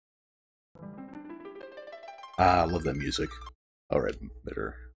Ah, I love that music. Alright,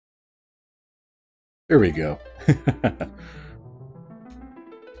 better. There we go.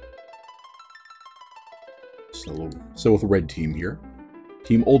 So with the red team here.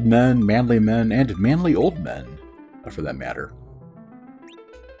 Team Old Men, Manly Men, and Manly Old Men, for that matter.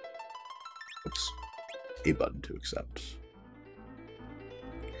 Oops. A button to accept.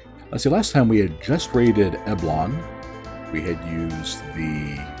 Let's see, last time we had just raided Eblon. We had used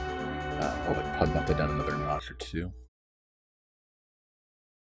the... oh, I probably bumped that down another notch or two.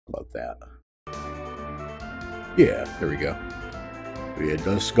 How about that? Yeah, there we go. We had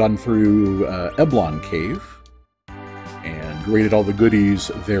just gone through Eblon Cave and raided all the goodies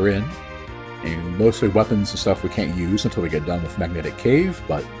therein. And mostly weapons and stuff we can't use until we get done with Magnetic Cave,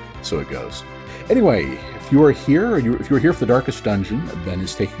 but so it goes. Anyway, if you are here, if you are here for the Darkest Dungeon, Ben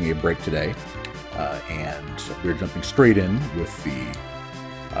is taking a break today, and we're jumping straight in with the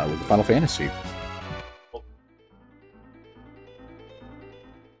Final Fantasy.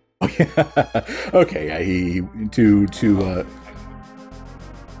 Oh yeah, okay.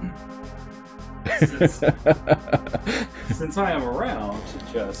 Since I am around,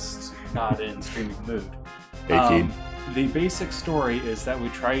 just not in streaming mood. The basic story is that we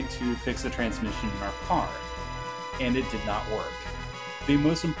tried to fix the transmission in our car, and it did not work. The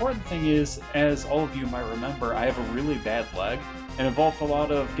most important thing is, as all of you might remember, I have a really bad leg, and involved a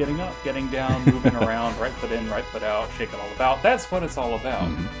lot of getting up, getting down, moving around, right foot in, right foot out, shaking all about. That's what it's all about.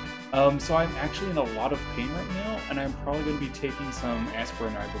 So I'm actually in a lot of pain right now, and I'm probably going to be taking some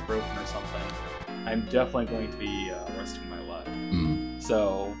aspirin or ibuprofen or something. I'm definitely going to be resting my leg.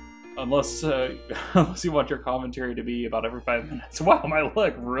 So... Unless you want your commentary to be about every 5 minutes. Wow, my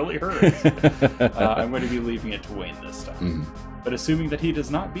leg really hurts. I'm going to be leaving it to Wayne this time. But assuming that he does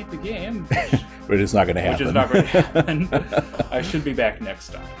not beat the game, which is not going to happen. Which is not going to happen. I should be back next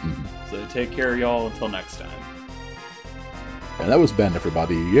time. So take care of y'all until next time. And that was Ben,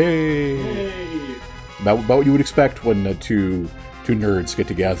 everybody. Yay! Yay! About what you would expect when two nerds get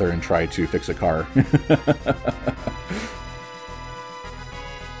together and try to fix a car.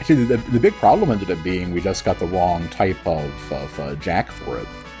 Actually, the big problem ended up being we just got the wrong type of jack for it.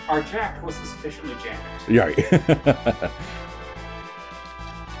 Our jack wasn't sufficiently jacked. Yeah, right.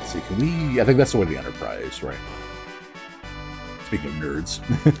 Let's see, can we... I think that's the way the Enterprise, right? Speaking of nerds.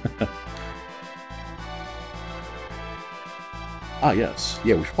 Ah, yes.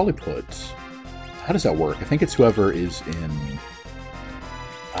 Yeah, we should probably put... How does that work? I think it's whoever is in...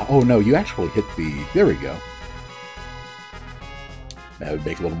 oh, no, you actually hit the... There we go. That would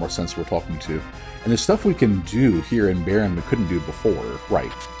make a little more sense we're talking to. And there's stuff we can do here in Baron we couldn't do before.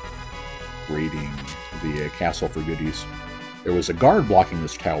 Right. Raiding the castle for goodies. There was a guard blocking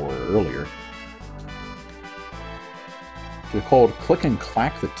this tower earlier. They're called Click and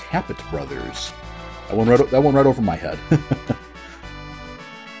Clack the Tappet Brothers. That one right over my head.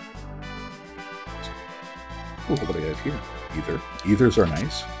 Oh, what do I have here? Ether. Ethers are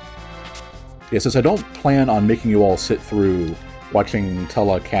nice. Yeah, since I don't plan on making you all sit through watching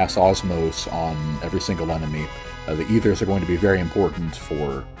Tella cast Osmos on every single enemy, the ethers are going to be very important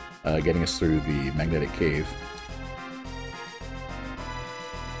for getting us through the Magnetic Cave.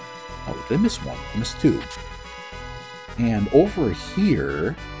 Oh, did I miss one? I missed two. And over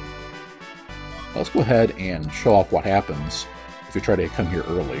here... Let's go ahead and show off what happens if you try to come here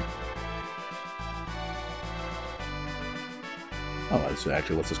early. Oh, that's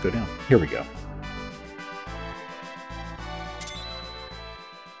actually lets us go down. Here we go.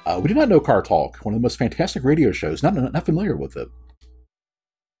 We did not know Car Talk, one of the most fantastic radio shows. Not familiar with it.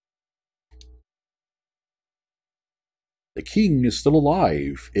 The king is still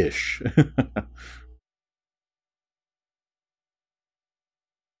alive-ish.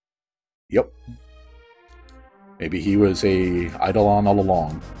 Yep. Maybe he was a Eidolon all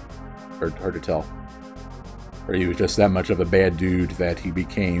along. Hard to tell. Or he was just that much of a bad dude that he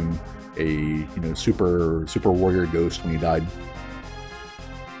became a super warrior ghost when he died.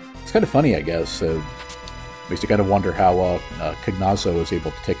 It's kind of funny, I guess. Makes you kind of wonder how Cognazo was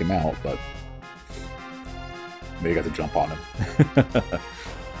able to take him out, but maybe I got to jump on him.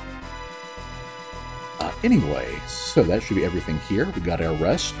 Anyway, so that should be everything here. We got our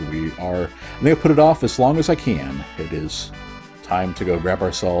rest. I'm going to put it off as long as I can. It is time to go grab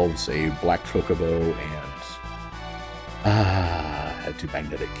ourselves a black chocobo and head to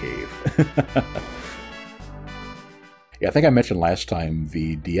Magnetic Cave. Yeah, I think I mentioned last time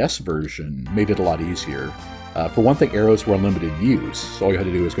the DS version made it a lot easier. For one thing, arrows were unlimited use, so all you had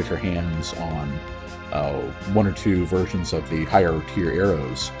to do was get your hands on one or two versions of the higher tier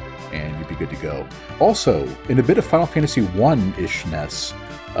arrows, and you'd be good to go. Also, in a bit of Final Fantasy I-ishness,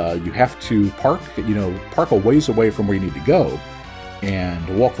 you have to park a ways away from where you need to go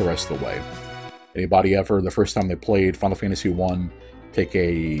and walk the rest of the way. Anybody ever, the first time they played Final Fantasy I, take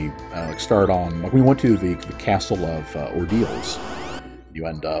a start on, like we went to the Castle of Ordeals. You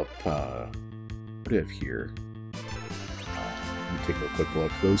end up, what do you have here? Let me take a quick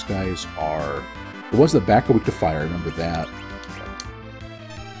look. Those guys are, it was the back a week to fire, I remember that.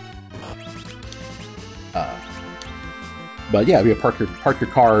 But yeah, you park your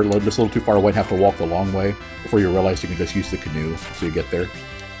car just a little too far away and have to walk the long way before you realize you can just use the canoe so you get there.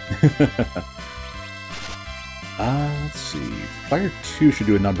 Let's see. Fire 2 should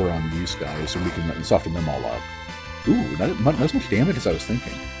do a number on these guys so we can soften them all up. Ooh, not as much damage as I was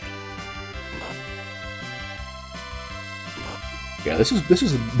thinking. Yeah, this is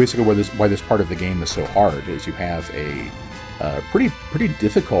basically why this part of the game is so hard. Is you have a pretty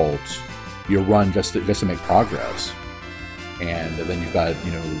difficult run just to make progress. And then you've got,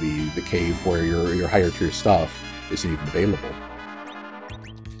 the cave where your higher tier stuff isn't even available.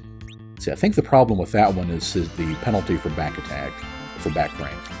 See, I think the problem with that one is the penalty for back attack, for back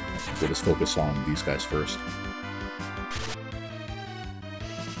rank. So just focus on these guys first.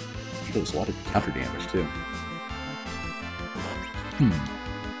 He does a lot of counter damage too.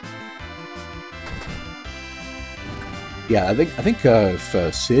 Yeah, I think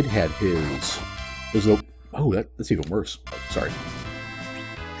if Sid had his, oh, that's even worse. Sorry.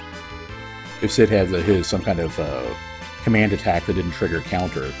 If Sid had some kind of command attack that didn't trigger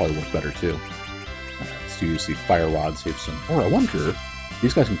counter, it probably worked better too. Let's use the fire rod, save some. Or I wonder,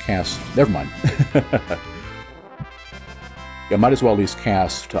 these guys can cast. Never mind. Yeah, might as well at least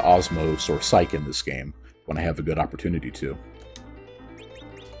cast Osmos or Psych in this game when I have a good opportunity to.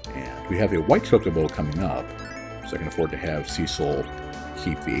 And we have a white chocobo coming up, so I can afford to have Cecil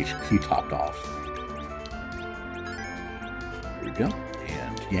keep the HP topped off. There we go.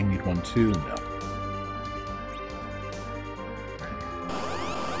 And Yang need one too? No.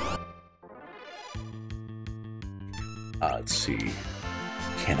 Let's see.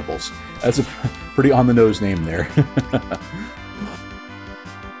 Cannibals. That's a pretty on-the-nose name there.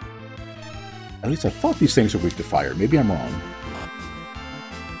 At least I thought these things are weak to fire. Maybe I'm wrong.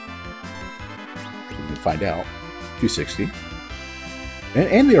 We can find out. 260.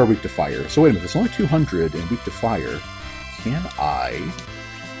 And they are weak to fire. So wait a minute, it's only 200 and weak to fire. Can I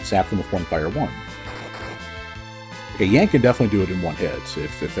zap them with one fire 1? Okay, Yang can definitely do it in one hit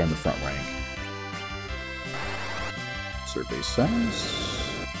if they're in the front rank. Survey says...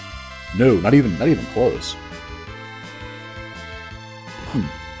 No, not even close.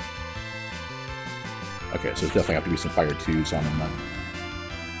 Okay, so there's definitely have to be some fire 2s on them then.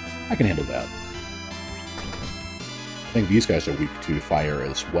 I can handle that. I think these guys are weak to fire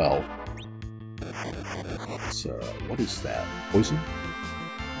as well. So, what is that? Poison?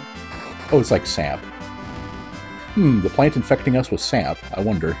 Oh, it's like sap. The plant infecting us with sap. I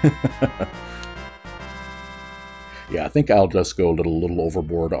wonder. Yeah, I think I'll just go a little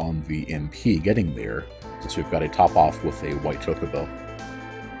overboard on the MP getting there, since we've got a top off with a white chocobo.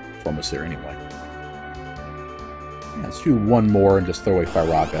 It's almost there anyway. Yeah, let's do one more and just throw a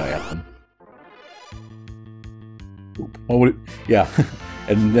Firaga at them. Oop. Oh, yeah,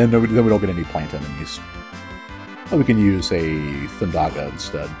 and then we don't get any plant enemies. Oh, we can use a Thundaga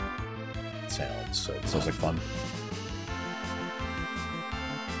instead. Sounds like fun.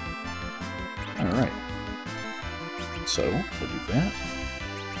 Alright. So, we'll do that.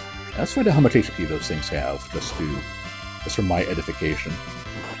 Let's find out how much HP those things have, just for my edification.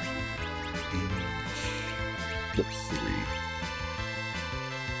 Flip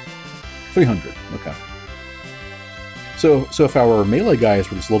 300, okay. So if our melee guys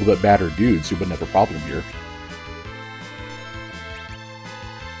were just a little bit battered dudes, we wouldn't have a problem here.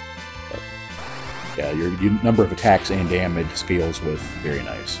 But, yeah, your number of attacks and damage scales with, very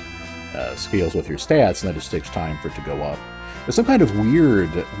nice. Scales with your stats, and that just takes time for it to go up. There's some kind of weird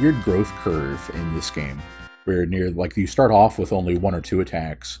growth curve in this game, where you start off with only 1 or 2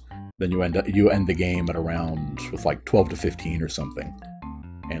 attacks, then you end the game at around with like 12 to 15 or something,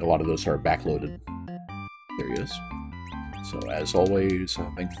 and a lot of those are backloaded. There he is. So as always, I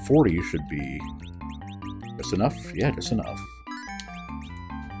think 40 should be just enough. Yeah, just enough.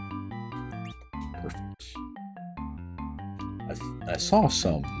 Perfect. I saw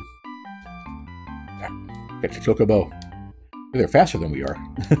some. Get your chocobo. They're faster than we are.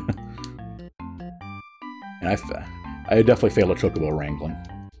 And I definitely failed at chocobo wrangling.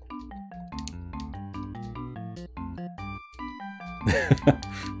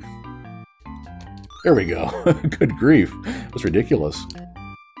 There we go. Good grief. That's ridiculous.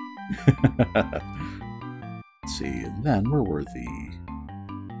 Let's see, and then where were the...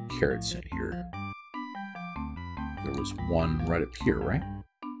 carrots in here? There was one right up here, right?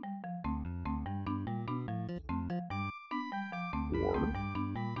 Or...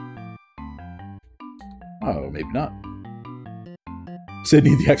 oh, maybe not. Said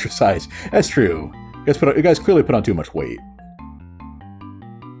need the exercise. That's true. You guys clearly put on too much weight.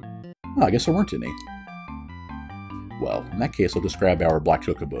 Oh, I guess there weren't any. Well, in that case, I'll just grab our black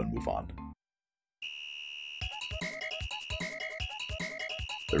chocobo and move on.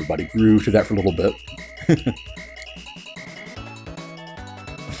 Everybody groove to that for a little bit.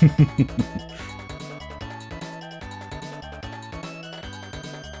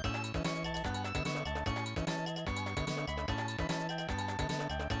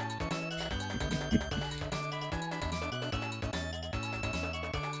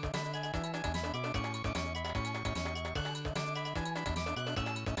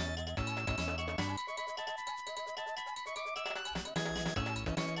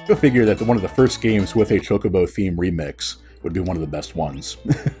 Go figure that one of the first games with a Chocobo theme remix would be one of the best ones.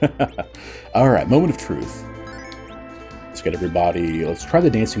 Alright, moment of truth. Let's get everybody... let's try the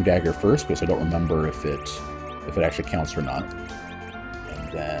Dancing Dagger first, because I don't remember if it actually counts or not.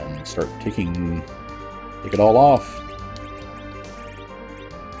 And then start take it all off.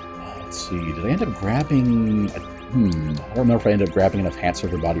 Let's see, did I end up grabbing... I don't remember if I ended up grabbing enough hats for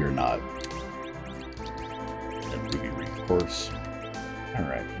everybody or not. And Ruby Reed, of course.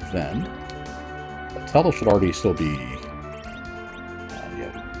 Alright, then... Tello should already still be...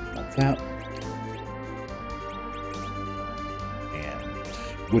 yeah, not that.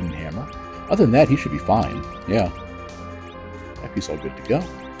 And Wooden Hammer. Other than that, he should be fine. Yeah. Yep, he's all good to go.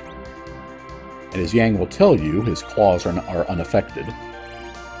 And as Yang will tell you, his claws are unaffected.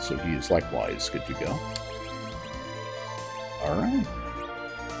 So he is likewise good to go. Alright.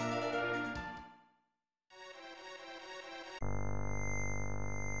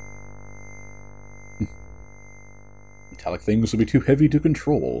 Metallic things will be too heavy to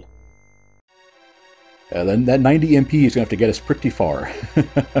control. Then that 90 MP is going to have to get us pretty far.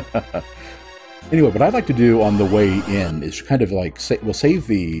 Anyway, what I'd like to do on the way in is kind of like, we'll save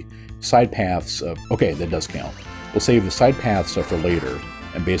the side paths of... okay, that does count. We'll save the side paths for later,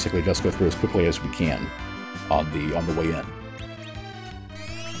 and basically just go through as quickly as we can on the way in.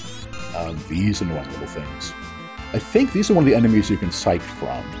 These annoying little things. I think these are one of the enemies you can psych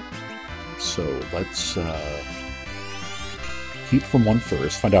from. So let's keep from one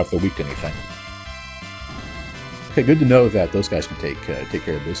first, find out if they're weak to anything. Okay, good to know that those guys can take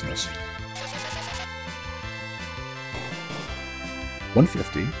care of business.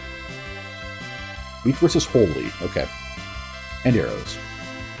 150. Weak versus holy. Okay. And arrows.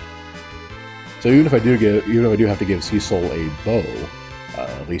 So even if I do have to give Cecil a bow,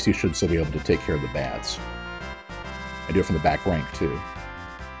 at least he should still be able to take care of the bats. I do it from the back rank too.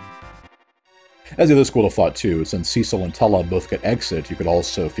 As the other school of thought too, since Cecil and Tella both get exit, you could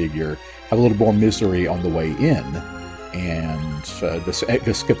also figure have a little more misery on the way in, and just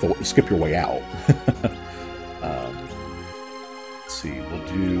skip your way out. Let's see, we'll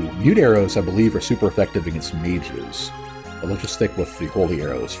do mute arrows. I believe are super effective against mages, but let's just stick with the holy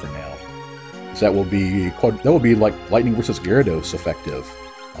arrows for now. So that will be like lightning versus Gyarados effective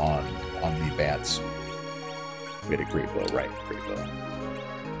on the bats. We had a great bow, right? Great bow.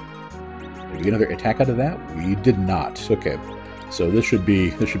 Did we get another attack out of that? We did not. Okay, so this should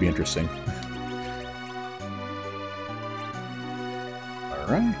be interesting. All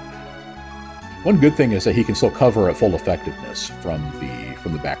right. One good thing is that he can still cover at full effectiveness from the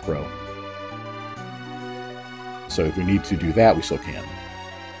back row. So if we need to do that, we still can.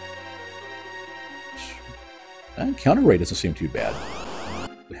 And counter rate doesn't seem too bad.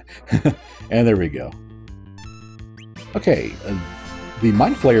 And there we go. Okay. The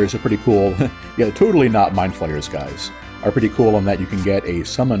Mind Flayers are pretty cool. Yeah, totally not Mind Flayers, guys. Are pretty cool in that you can get a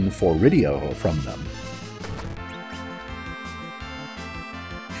summon for Ridio from them.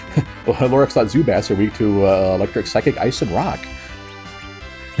 Well, Lorax thought Zubats are weak to Electric, Psychic, Ice, and Rock.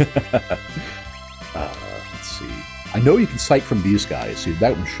 Let's see. I know you can Psych from these guys. See,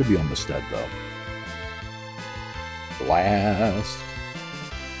 that one should be almost dead, though. Blast.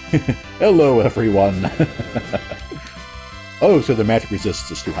 Hello, everyone. Oh, so the magic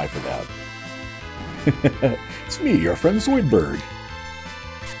resistance is too high for that. It's me, your friend Zoidberg.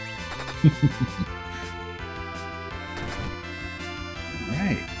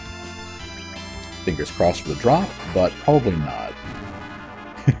 Alright. Fingers crossed for the drop, but probably not.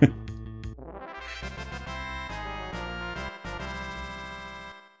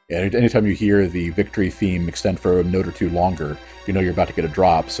 And anytime you hear the victory theme extend for a note or two longer, you know you're about to get a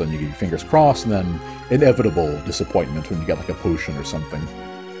drop, so you get your fingers crossed, and then inevitable disappointment when you get like a potion or something.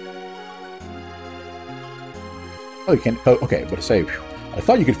 Oh, you can't. Oh, okay, but to say, I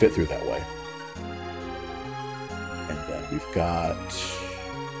thought you could fit through that way. And then we've got,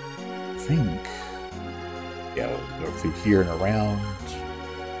 I think, yeah, we'll go through here and around.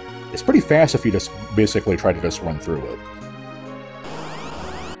 It's pretty fast if you just basically try to just run through it.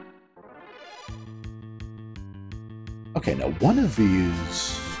 Okay, now one of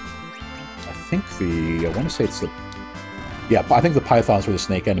these, I think I want to say it's the, yeah, I think the pythons were the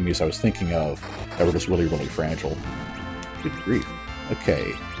snake enemies I was thinking of that were just really, really fragile. Good grief.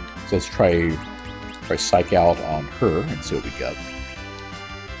 Okay, so let's try Psych out on her and see what we get.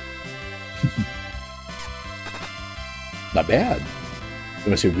 Not bad. I'm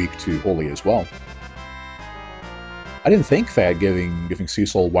going to say weak to Holy as well. I didn't think that giving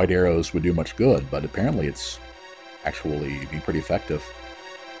Cecil white arrows would do much good, but apparently it's actually being pretty effective.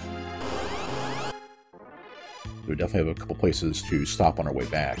 We definitely have a couple places to stop on our way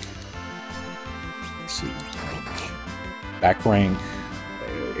back. Let's see. Back rank,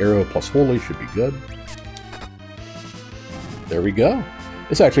 arrow plus Holy should be good. There we go.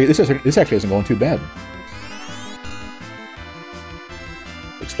 This actually isn't going too bad.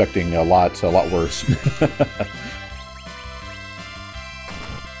 Expecting a lot worse. So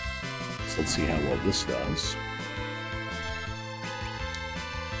let's see how well this does.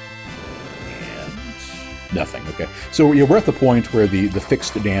 And nothing. Okay. So yeah, we're at the point where the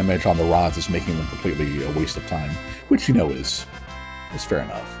fixed damage on the rods is making them completely a waste of time, which you know is fair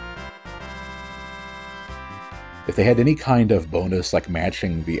enough. If they had any kind of bonus like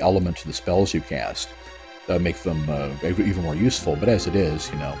matching the element to the spells you cast, that would make them even more useful. But as it is,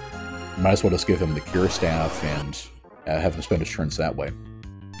 you know, you might as well just give him the Cure Staff and have him spend his turns that way.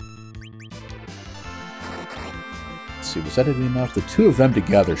 Let's see, was that enough? The two of them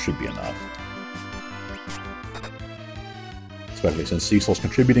together should be enough. Especially since Cecil's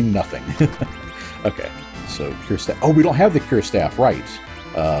contributing nothing. Okay, so Cure Staff. Oh, we don't have the Cure Staff, right.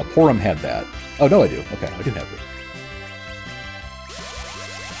 Porum had that. Oh, no, I do. Okay, I do have it.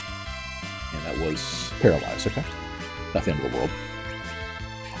 And that was Paralyzed, okay. Not the end of the world.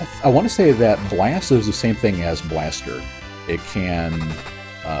 I want to say that Blast is the same thing as Blaster. It can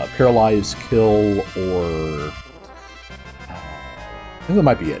Paralyze, Kill, or... I think that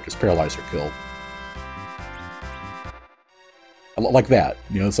might be it, just Paralyze or Kill. Like that.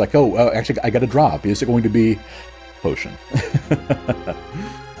 You know, it's like, oh, actually, I got a drop. Is it going to be Potion?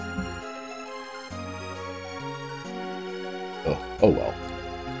 Oh well.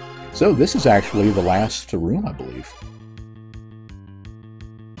 So this is actually the last room, I believe.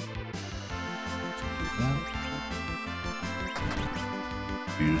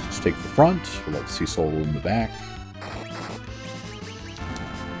 Let's take the front. We'll let Cecil in the back.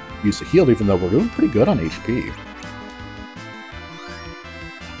 Use the heal, even though we're doing pretty good on HP.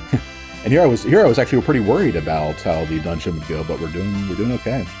 And here I was actually pretty worried about how the dungeon would go, but we're doing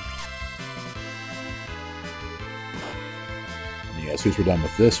okay. And yeah, as soon as we're done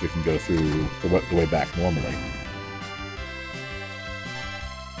with this, we can go through the way back normally.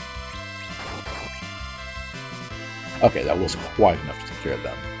 Okay, that was quite enough to take care of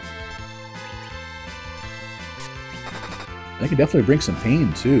them. I can definitely bring some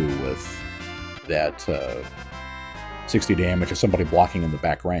pain too with that 60 damage of somebody blocking in the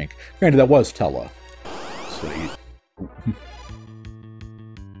back rank. Granted, that was Tella. So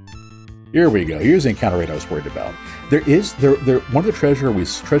here we go. Here's the encounter rate I was worried about. One of the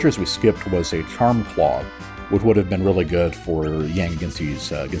treasures we skipped was a Charm Claw, which would have been really good for Yang against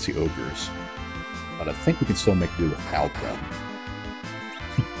the ogres. But I think we can still make do without them.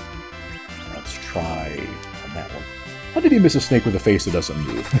 Let's try on that one. How did he miss a snake with a face that doesn't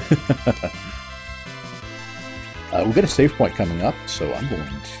move? We've got a save point coming up, so I'm going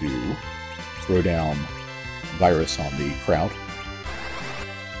to throw down Virus on the crowd.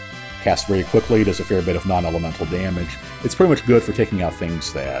 Cast very quickly, does a fair bit of non-elemental damage. It's pretty much good for taking out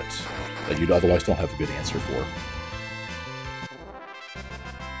things that you otherwise don't have a good answer for.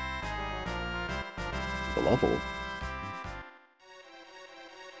 The level.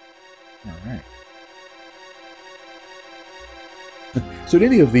 Alright. So did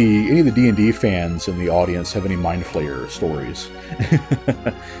any of the D&D fans in the audience have any Mind Flayer stories?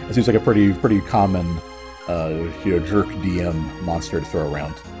 It seems like a pretty common jerk DM monster to throw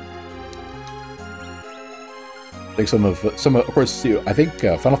around. I think of course, I think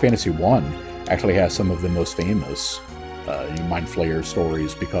Final Fantasy I actually has some of the most famous Mind Flayer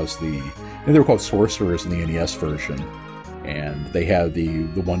stories because they were called sorcerers in the NES version, and they had the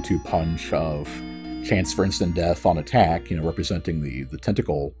 1-2 punch of chance for instant death on attack, representing the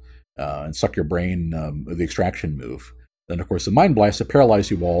tentacle, and suck your brain, the extraction move. Then, of course, the Mind Blast to paralyze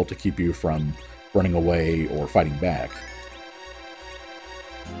you all to keep you from running away or fighting back.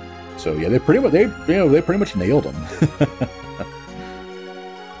 So yeah, they pretty much nailed him.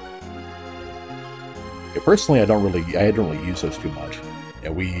 Yeah, personally, I don't really use those too much. Yeah,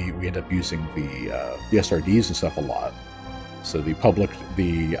 we end up using the SRDs and stuff a lot. So the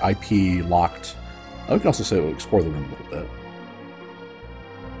IP locked. We can also say explore the room a little bit.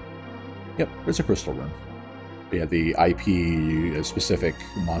 Yep, there's a crystal room. But yeah, the IP specific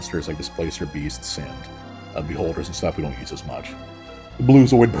monsters like Displacer Beasts and Beholders and stuff we don't use as much. The blue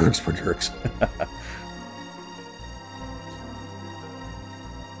Zoidbergs for jerks.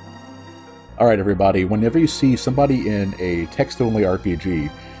 Alright everybody, whenever you see somebody in a text-only RPG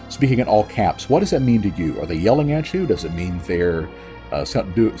speaking in all caps, what does that mean to you? Are they yelling at you? Does it mean they're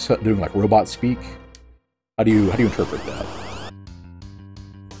doing like robot speak? How do you interpret that?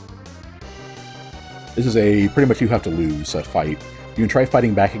 This is a pretty much you have to lose fight. You can try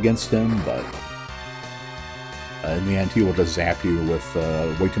fighting back against him, but in the end he will just zap you with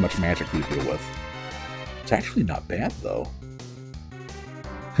way too much magic to deal with. It's actually not bad though.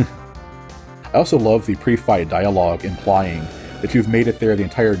 I also love the pre-fight dialogue implying that you've made it there the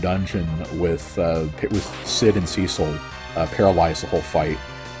entire dungeon with Sid and Cecil paralyzed the whole fight.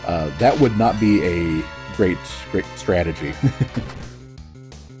 That would not be a great strategy.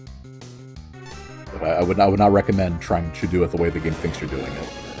 I would not recommend trying to do it the way the game thinks you're doing it.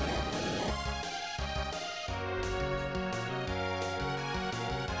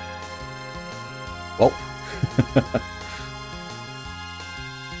 Well.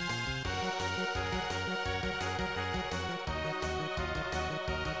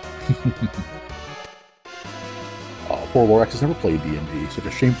 Oh, poor Lorax has never played D&D, such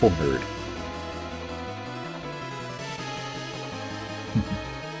a shameful nerd.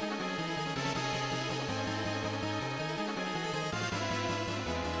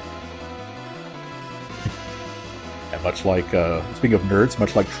 And much like, speaking of nerds,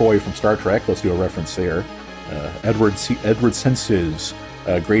 much like Troy from Star Trek, let's do a reference there. Edward senses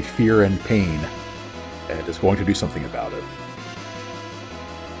great fear and pain, and is going to do something about it.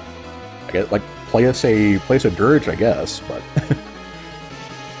 I guess, like, play us a dirge, I guess, but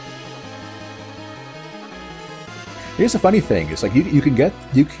here's the funny thing: it's like you can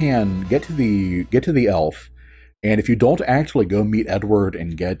get to the elf, and if you don't actually go meet Edward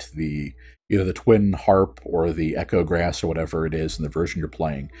and get either the twin harp or the echo grass or whatever it is in the version you're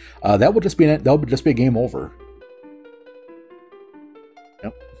playing, that would just be a game over.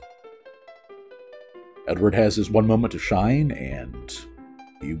 Yep. Edward has his one moment to shine, and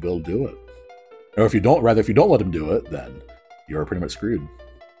he will do it. Or if you don't let him do it, then you're pretty much screwed.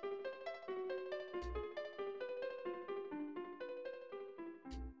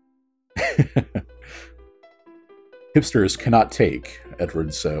 Hipsters cannot take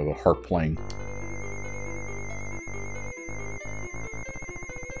Edward's harp playing.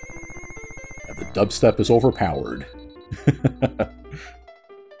 And the dubstep is overpowered.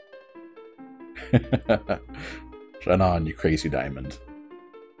 Shine on, you crazy diamond.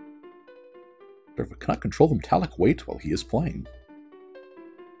 But cannot control the metallic weight while he is playing.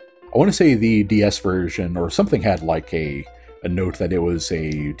 I want to say the DS version or something had like a note that it was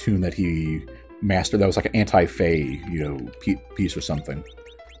a tune that he mastered that was like an anti-fey, piece or something.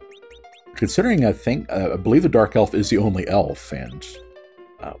 Considering I believe the Dark Elf is the only elf, and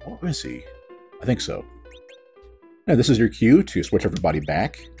what was he? I think so. Now this is your cue to switch everybody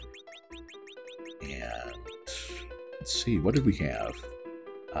back. And let's see, what did we have?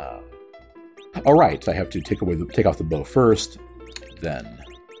 All right, I have to take off the bow first, then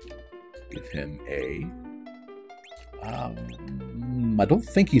give him a. I don't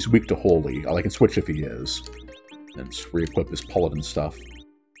think he's weak to holy. I can switch if he is, and re-equip his paladin stuff.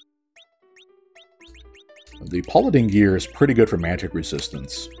 The paladin gear is pretty good for magic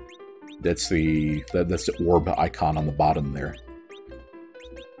resistance. That's the orb icon on the bottom there.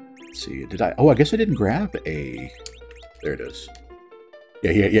 Let's see, did I? Oh, I guess I didn't grab a. There it is.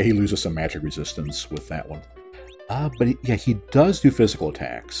 Yeah, he loses some magic resistance with that one. But he does do physical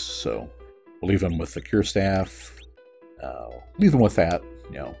attacks, so we'll leave him with the Cure Staff. Leave him with that,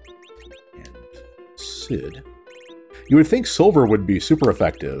 And Sid. You would think Silver would be super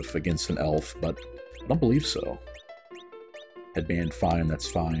effective against an elf, but I don't believe so. Headband, fine,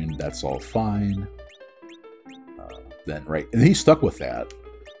 that's all fine. Then, right, and he's stuck with that,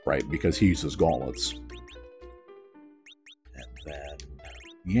 right, because he uses gauntlets. And then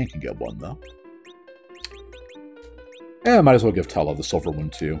Yank can get one, though. Yeah, might as well give Tella the silver one,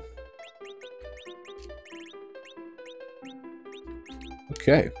 too.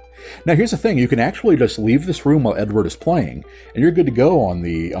 Okay. Now here's the thing: you can actually just leave this room while Edward is playing, and you're good to go on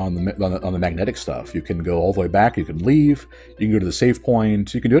the magnetic stuff. You can go all the way back. You can leave. You can go to the save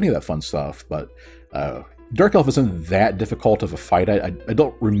point. You can do any of that fun stuff. But Dark Elf isn't that difficult of a fight. I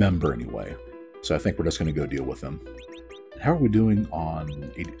don't remember anyway. So I think we're just going to go deal with him. How are we doing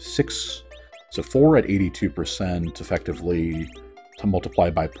on 86? So 4 at 82% effectively to multiply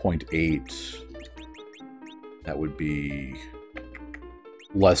by 0.8. That would be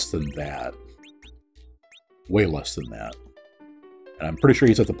less than that. Way less than that. And I'm pretty sure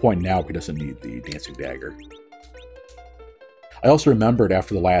he's at the point now where he doesn't need the Dancing Dagger. I also remembered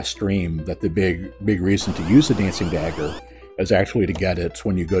after the last stream that the big reason to use the Dancing Dagger is actually to get it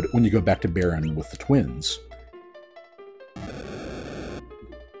when you go back to Baron with the twins.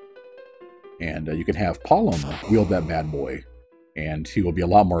 And you can have Palom wield that bad boy, and he will be a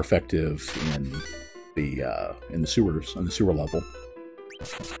lot more effective in the sewers, on the sewer level.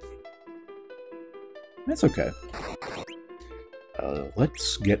 That's okay.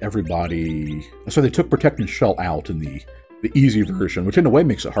 Let's get everybody... So they took Protect and Shell out in the easy version, which in a way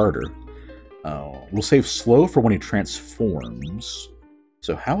makes it harder. We'll save Slow for when he transforms.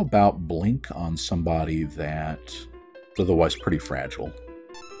 So how about Blink on somebody that's otherwise pretty fragile?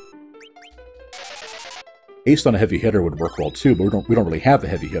 Haste on a heavy hitter would work well too, but we don't really have a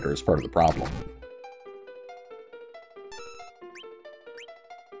heavy hitter as part of the problem.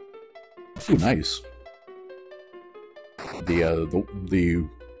 Ooh, nice. The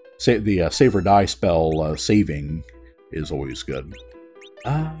save or die spell saving is always good.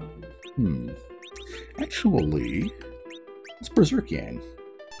 Actually, it's Berserk Yang.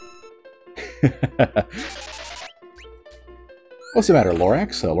 What's the matter,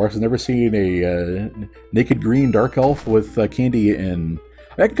 Lorax? Lorax has never seen a naked green dark elf with candy in.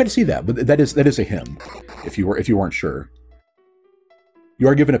 I can kind of see that, but that is a him. If you weren't sure, you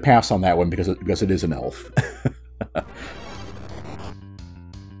are given a pass on that one because it is an elf.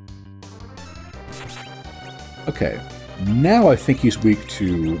 Okay, now I think he's weak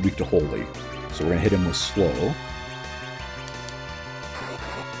to Holy, so we're gonna hit him with Slow.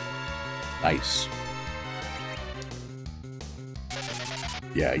 Nice.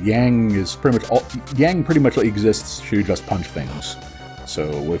 Yeah, Yang is pretty much Yang pretty much exists to just punch things.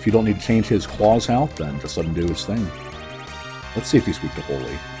 So if you don't need to change his claws out, then just let him do his thing. Let's see if he's weak to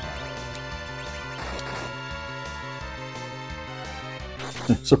Holy.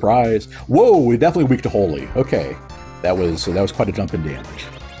 Surprise! Whoa, we're definitely weak to Holy. Okay, that was quite a jump in damage.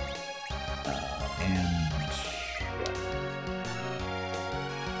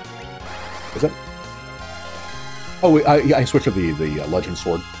 Is that? Oh, I switched to the Legend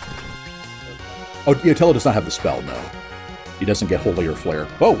Sword. Oh, yeah, Tella does not have the spell, no. He doesn't get Holy or Flare.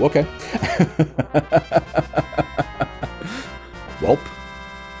 Oh, okay. Welp.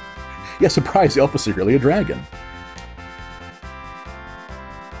 Yeah, surprise, the elf was secretly a dragon.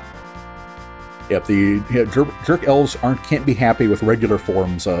 Yep, Jerk Elves can't be happy with regular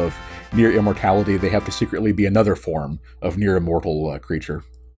forms of near immortality. They have to secretly be another form of near immortal creature.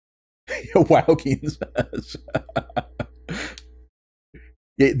 Wow, Keen says.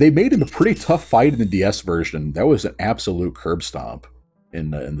 Yeah, they made him a pretty tough fight in the DS version. That was an absolute curb stomp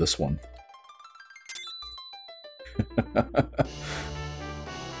in this one.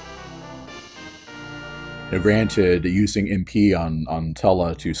 Now, granted, using MP on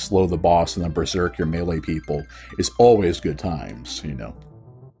Tella to slow the boss and then berserk your melee people is always good times, you know.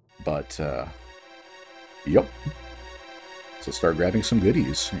 But, yep. So start grabbing some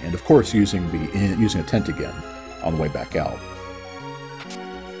goodies, and of course using a tent again on the way back out.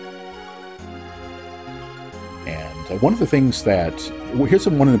 And one of the things that here's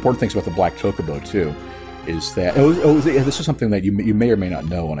one of the important things about the Black Chocobo too, is that this is something that you may or may not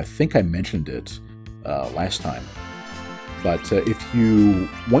know, and I think I mentioned it last time. But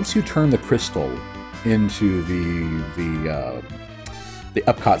once you turn the crystal into the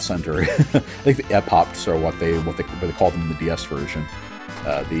Epcot Center, I think the Epops are what they call them in the DS version.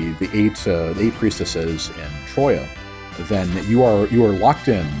 The eight priestesses in Troya. Then you are locked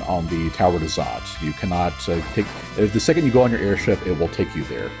in on the Tower de Zot. You cannot take. The second you go on your airship, it will take you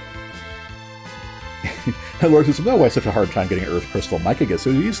there. And Lord says, "No, why such a hard time getting Earth Crystal? Micah gets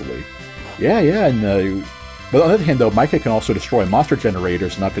it easily." Yeah, and but on the other hand, though, Micah can also destroy monster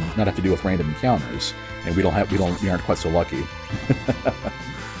generators, and not have to deal with random encounters, and we aren't quite so lucky.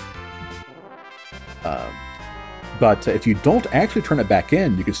 But if you don't actually turn it back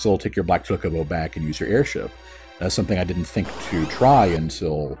in, you can still take your Black Chocobo back and use your airship. That's something I didn't think to try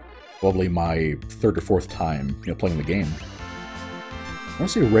until probably my third or fourth time, playing the game. I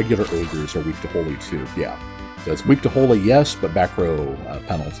want to say regular ogres are weak to Holy too. Yeah, So it's weak to holy, yes, but back row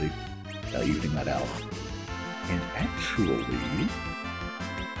penalty, evening that out. And actually,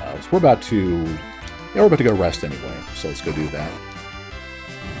 so we're about to go rest anyway. So let's go do that.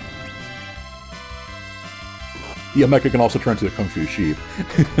 Yeah, Mecha can also turn to a Kung Fu sheep.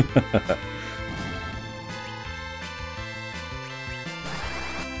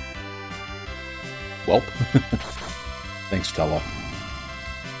 Welp. Thanks, Tella.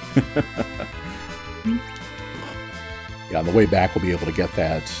 Yeah, on the way back we'll be able to get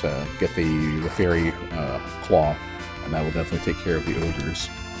that, get the fairy claw, and that will definitely take care of the ogres.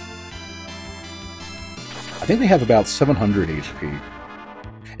 I think they have about 700 HP.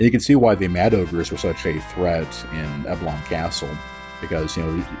 And you can see why the Mad Ogres were such a threat in Eblon Castle, because, you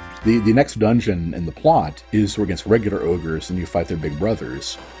know, the next dungeon in the plot is against regular ogres, and you fight their big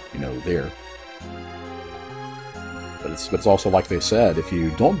brothers, you know, there. But it's also like they said, if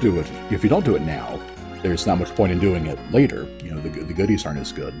you don't do it now, there's not much point in doing it later. You know, the goodies aren't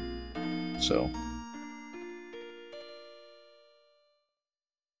as good. So,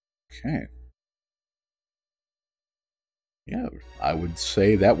 okay. Yeah, I would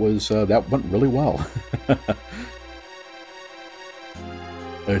say that was that went really well.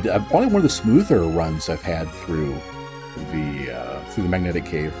 Probably one of the smoother runs I've had through the Magnetic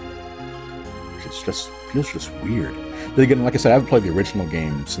Cave. It just feels just weird. But again, like I said, I haven't played the original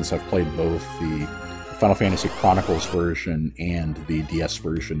game since I've played both the Final Fantasy Chronicles version and the DS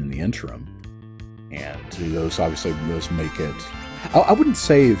version in the interim. And those obviously make it. I wouldn't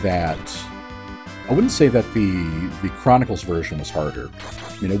say that the Chronicles version was harder.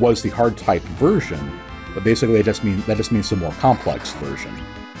 I mean, it was the hard typed version, but basically that just means a more complex version.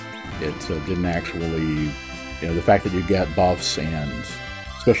 It didn't actually, you know, the fact that you get buffs and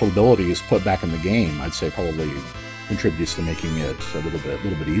special abilities put back in the game, I'd say probably contributes to making it a little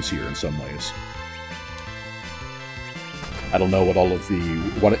bit easier in some ways. I don't know what all of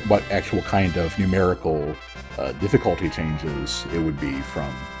what actual kind of numerical difficulty changes it would be from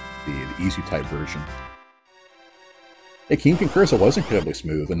the easy type version. Hey, King concurs it was incredibly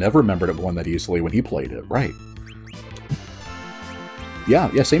smooth, and never remembered it going that easily when he played it. Right. Yeah,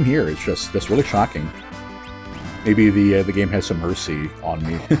 same here. It's just really shocking. Maybe the game has some mercy on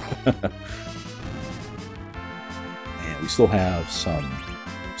me. And we still have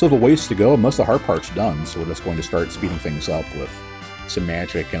a ways to go. Most of the hard part's done, so we're just going to start speeding things up with some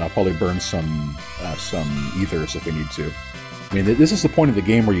magic, and I'll probably burn some ethers if we need to. I mean, this is the point of the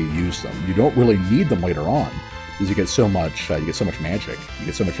game where you use them. You don't really need them later on, because you get so much magic, you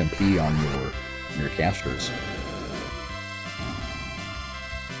get so much MP on your casters.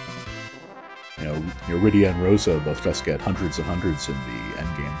 You know, Rydia and Rosa both just get hundreds and hundreds in the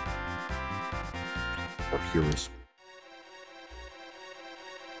endgame. Or cures.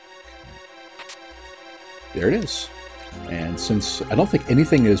 There it is. And since I don't think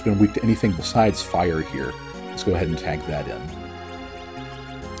anything has been weak to anything besides fire here, let's go ahead and tag that in.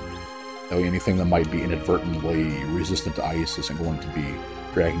 That way anything that might be inadvertently resistant to ice isn't going to be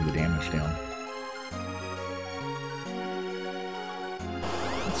dragging the damage down.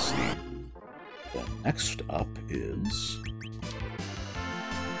 Let's see. Then next up is...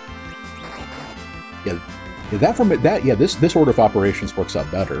 this order of operations works out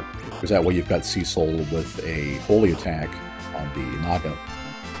better, because that way you've got Cecil with a holy attack on the Naga.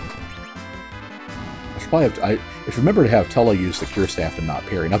 I should remember to have Tella use the Cure Staff and not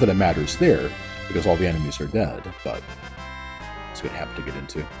parry. Not that it matters there, because all the enemies are dead, but it's going to have to get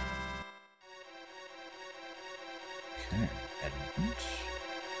into. Okay, and...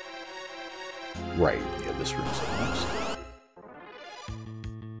 Right, yeah, this room's up next.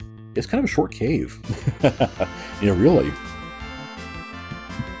 It's kind of a short cave. You know, really.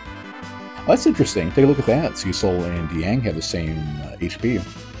 Oh, that's interesting. Take a look at that. Cecil and Yang have the same HP.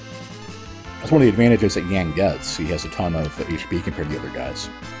 That's one of the advantages that Yang gets. He has a ton of HP compared to the other guys.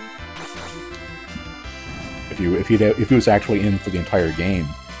 If he was actually in for the entire game,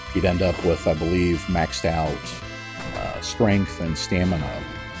 he'd end up with, I believe, maxed out strength and stamina,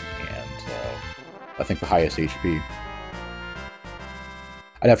 and I think the highest HP.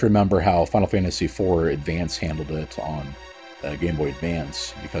 I'd have to remember how Final Fantasy IV Advance handled it on Game Boy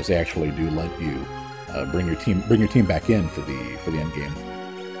Advance, because they actually do let you bring your team back in for the end game.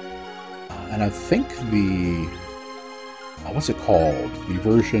 And I think the what's it called? The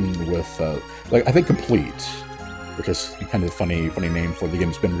version with I think Complete, which is kind of a funny name for the game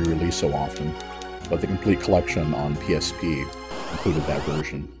that's been re-released so often. But the Complete Collection on PSP included that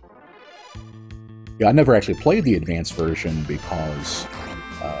version. Yeah, I never actually played the advanced version because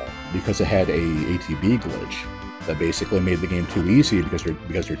it had a ATB glitch that basically made the game too easy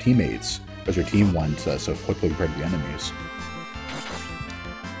because your teammates because your team went so quickly compared to the enemies.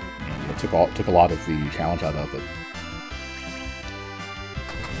 And it took a lot of the challenge out of it.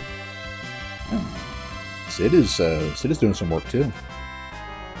 Sid is doing some work too.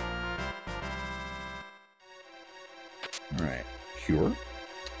 All right, Cure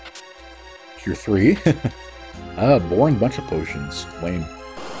 3. Boring bunch of potions. Lame.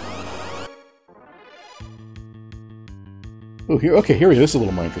 Oh, here. Okay, here. This is a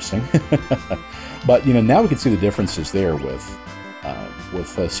little more interesting. But you know, now we can see the differences there with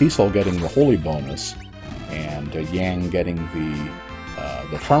Cecil getting the Holy bonus and Yang getting the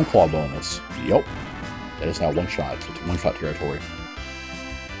Charm Claw bonus. Yep, that is now one shot. It's one-shot territory.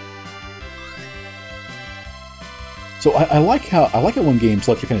 So I like it when games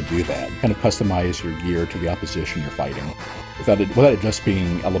let you kind of do that. You kind of customize your gear to the opposition you're fighting, without it just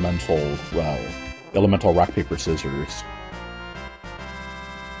being elemental rock paper scissors.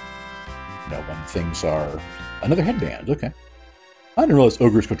 You know, when things are another headband. Okay, I didn't realize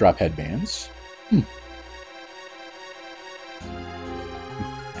ogres could drop headbands.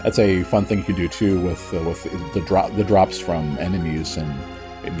 That's a fun thing you can do too with the drops from enemies and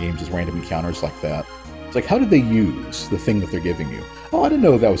in games as random encounters like that. It's like, how did they use the thing that they're giving you? Oh, I didn't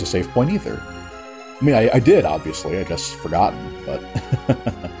know that was a save point either. I mean, I did, obviously. I just forgotten, but...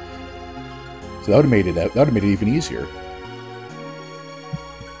 So that would have made it even easier.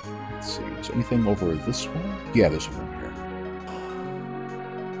 Let's see, is there anything over this way? Yeah, there's a room here.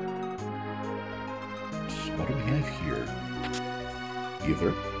 What do we have here?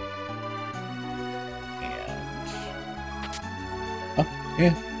 Either. And... Oh,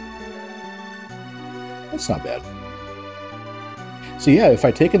 yeah. That's not bad. So yeah, if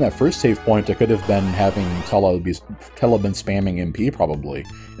I'd taken that first save point, I could have been having Tella been spamming MP probably,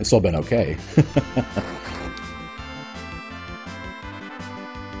 and still been okay.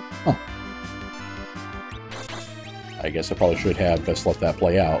 Huh. I guess I probably should have just let that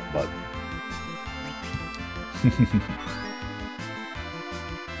play out, but...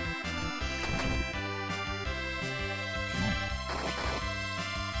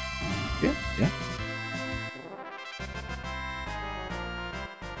 Yeah.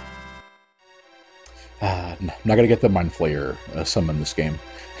 I'm not gonna get the Mind Flayer summon this game.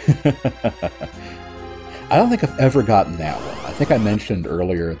 I don't think I've ever gotten that one. I think I mentioned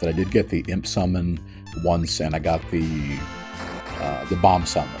earlier that I did get the Imp summon once, and I got the Bomb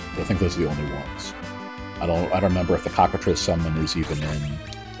summon. But I think those are the only ones. I don't remember if the Cockatrice summon is even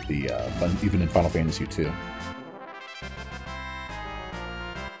in Final Fantasy II.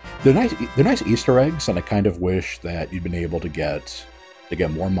 They're nice Easter eggs, and I kind of wish that you'd been able to get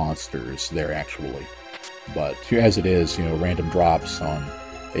more monsters there actually. But as it is, you know, random drops on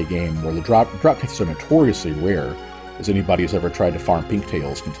a game where the drop hits are notoriously rare, as anybody who's ever tried to farm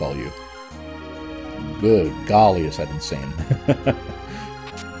Pinktails can tell you. Good golly, is that insane!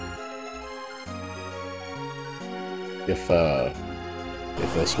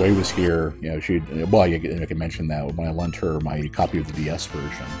 If Sway was here, you know, well, I can mention that when I lent her my copy of the DS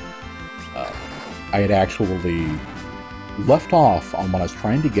version, I had actually left off on when I was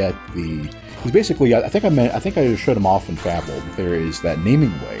trying to get the. Because basically, I think I showed him off in Fable. There is that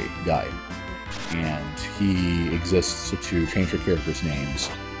naming way guy, and he exists to change your characters' names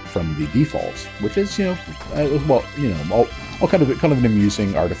from the defaults, which is, you know, well, you know, all kind of an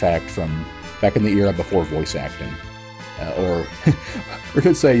amusing artifact from back in the era before voice acting. Or I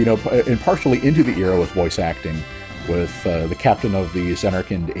should say, you know, and partially into the era with voice acting, with the captain of the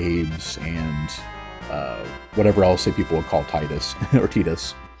Xenarkand Abes and whatever else people would call Titus or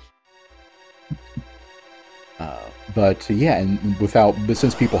Titus. But yeah, but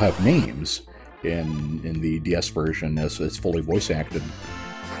since people have names in the DS version as it's fully voice acted,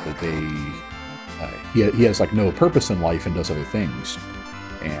 that he has like no purpose in life and does other things.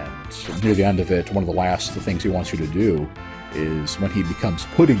 And near the end of it, one of the last things he wants you to do is when he becomes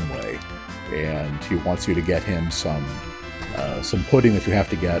Pudding Way, and he wants you to get him some pudding that you have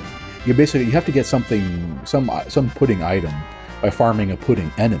to get. You have to get some pudding item by farming a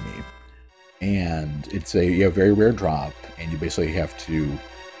pudding enemy, and it's a very rare drop, and you basically have to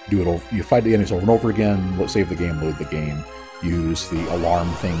do it. You fight the enemies over and over again. Save the game, load the game. Use the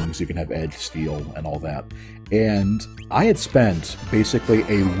alarm things, you can have edge steal and all that. And I had spent basically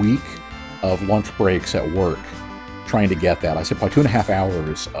a week of lunch breaks at work trying to get that. I spent probably 2.5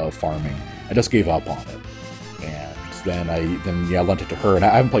 hours of farming. I just gave up on it. And then I lent it to her, and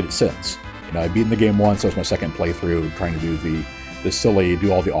I haven't played it since. You know, I've beaten the game once. That was my second playthrough, trying to do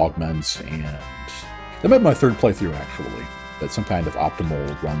do all the augments, and that might be my third playthrough actually. That's some kind of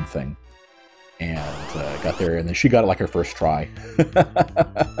optimal run thing. And got there, and then she got it like her first try.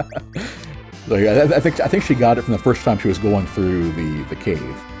 Like, I think she got it from the first time she was going through the cave,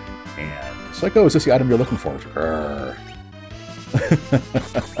 and it's like, oh, is this the item you're looking for?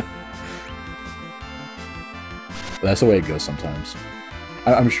 That's the way it goes sometimes.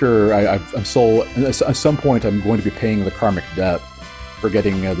 I'm sure I'm sold. At some point, I'm going to be paying the karmic debt for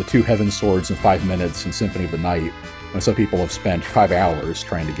getting the 2 Heaven Swords in 5 minutes in Symphony of the Night, when some people have spent 5 hours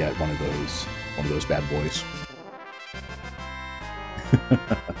trying to get one of those bad boys.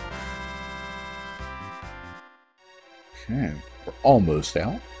 Okay, we're almost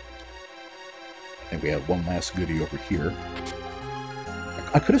out. I think we have one last goodie over here.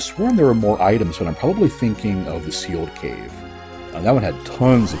 I could have sworn there were more items, but I'm probably thinking of the Sealed Cave. That one had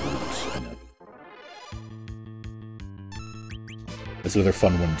tons of loot in it. That's another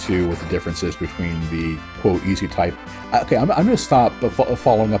fun one, too, with the differences between the, quote, easy type. Okay, I'm going to stop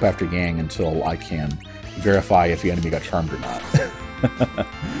following up after Yang until I can verify if the enemy got charmed or not.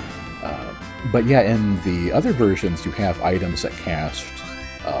 But yeah, in the other versions, you have items that cast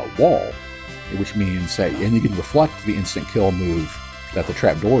Wall, which means that, and you can reflect the instant kill move that the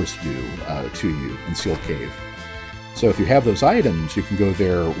trapdoors do to you in Sealed Cave. So if you have those items, you can go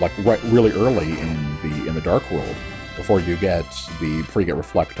there like really early in the Dark World before you get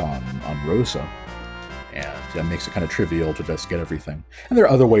Reflect on Rosa, and that makes it kind of trivial to just get everything. And there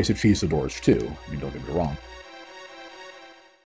are other ways to cheese the doors too. I mean, don't get me wrong.